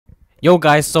Yo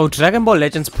guys, so Dragon Ball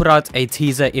Legends put out a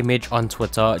teaser image on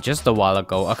Twitter just a while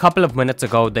ago. A couple of minutes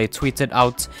ago, they tweeted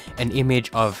out an image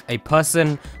of a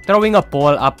person throwing a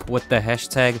ball up with the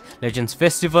hashtag Legends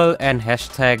Festival and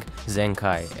hashtag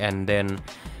Zenkai. And then,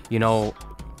 you know,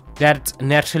 that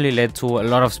naturally led to a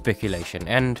lot of speculation.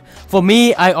 And for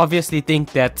me, I obviously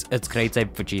think that it's Great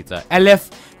Ape Vegeta.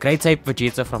 LF Great Ape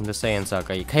Vegeta from the Saiyan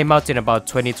Saga. It came out in about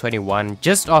 2021,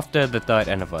 just after the 3rd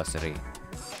anniversary.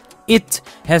 It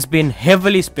has been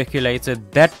heavily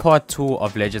speculated that part 2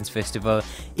 of Legends Festival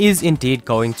is indeed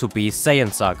going to be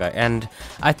Saiyan Saga, and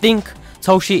I think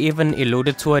Toshi even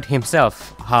alluded to it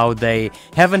himself, how they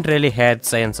haven't really had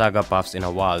Saiyan Saga buffs in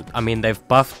a while. I mean, they've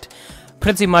buffed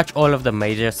pretty much all of the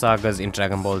major sagas in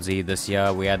Dragon Ball Z this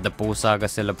year. We had the Buu Saga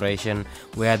celebration,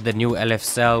 we had the new LF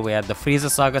Cell, we had the Frieza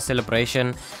Saga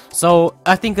celebration, so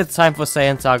I think it's time for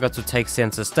Saiyan Saga to take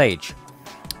center stage.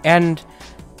 And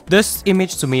this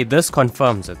image, to me, this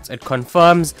confirms it. It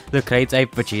confirms the Great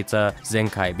Ape Vegeta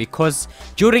Zenkai, because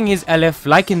during his LF,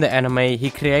 like in the anime, he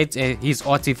creates his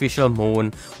artificial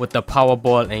moon with the power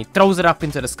ball and he throws it up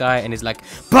into the sky and he's like,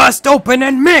 burst open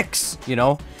and mix, you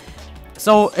know?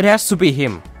 So it has to be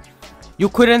him. You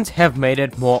couldn't have made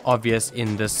it more obvious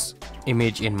in this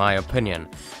image, in my opinion.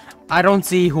 I don't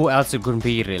see who else it could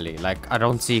be, really. Like, I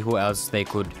don't see who else they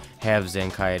could have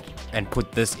Zenkai and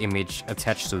put this image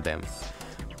attached to them.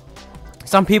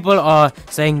 Some people are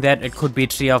saying that it could be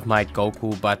Tree of Might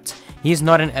Goku, but he's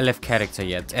not an LF character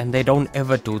yet, and they don't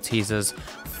ever do teasers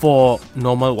for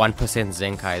normal 1%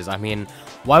 Zenkais. I mean,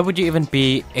 why would you even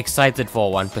be excited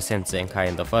for 1% Zenkai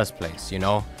in the first place, you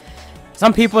know?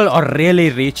 Some people are really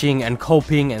reaching and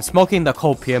coping and smoking the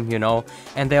copium, you know,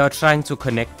 and they are trying to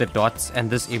connect the dots and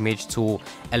this image to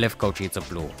LF Gogeta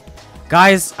Blue.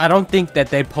 Guys, I don't think that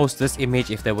they'd post this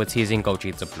image if they were teasing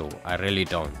Gogeta Blue. I really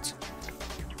don't.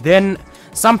 Then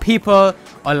some people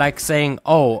are like saying,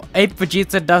 oh, Ape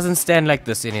Vegeta doesn't stand like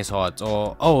this in his heart,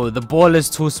 or oh, the ball is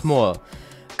too small.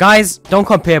 Guys, don't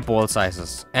compare ball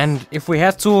sizes, and if we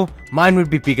had to, mine would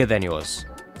be bigger than yours.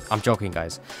 I'm joking,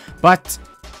 guys, but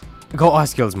go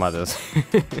ask your mothers.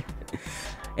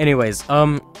 Anyways,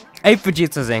 Ape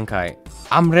Vegeta Zenkai,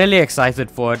 I'm really excited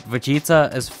for it.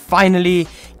 Vegeta is finally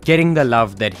getting the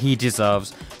love that he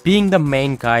deserves, being the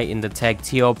main guy in the tag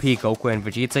TOP Goku and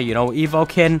Vegeta, you know,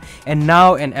 Evoken, and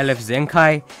now an LF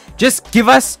Zenkai. Just give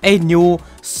us a new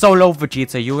solo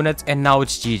Vegeta unit and now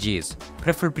it's GG's,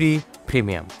 preferably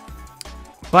premium.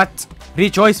 But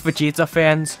rejoice, Vegeta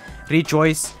fans,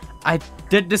 rejoice. I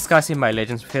did discuss in my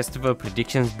Legends Festival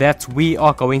predictions that we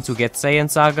are going to get Saiyan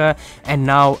Saga, and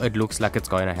now it looks like it's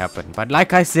going to happen. But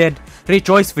like I said,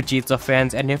 rejoice, Vegeta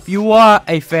fans, and if you are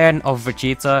a fan of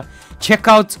Vegeta, check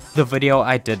out the video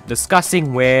I did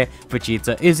discussing where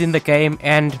Vegeta is in the game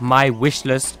and my wish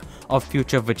list of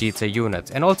future Vegeta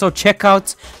units. And also check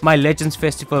out my Legends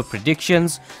Festival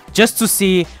predictions just to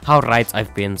see how right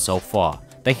I've been so far.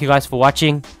 Thank you guys for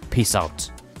watching. Peace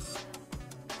out.